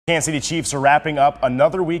Kansas City Chiefs are wrapping up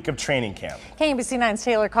another week of training camp. KMBC 9's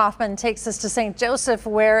Taylor Kauffman takes us to St. Joseph,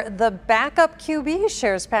 where the backup QB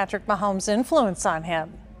shares Patrick Mahomes' influence on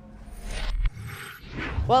him.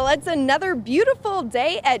 Well, it's another beautiful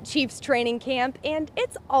day at Chiefs training camp, and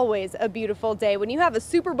it's always a beautiful day when you have a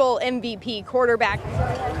Super Bowl MVP quarterback.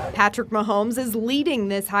 Patrick Mahomes is leading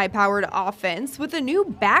this high-powered offense with a new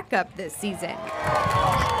backup this season.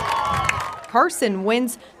 Carson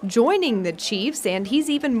Wentz joining the Chiefs, and he's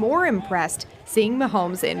even more impressed seeing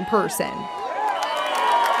Mahomes in person.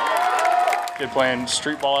 Kid playing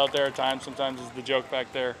street ball out there at times, sometimes is the joke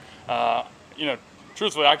back there.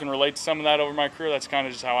 Truthfully, I can relate to some of that over my career. That's kind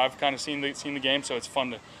of just how I've kind of seen the game, so it's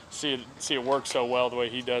fun to see it work so well the way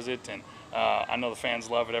he does it. And I know the fans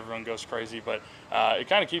love it. Everyone goes crazy, but it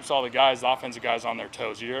kind of keeps all the offensive guys on their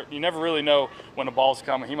toes. You never really know when a ball's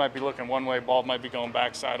coming. He might be looking one way, ball might be going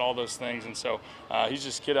backside, all those things. And so he's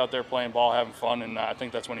just a kid out there playing ball, having fun, and I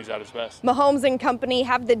think that's when he's at his best. Mahomes and company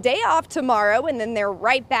have the day off tomorrow, and then they're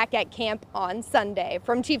right back at camp on Sunday.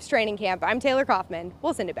 From Chiefs training camp, I'm Taylor Kauffman.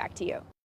 We'll send it back to you.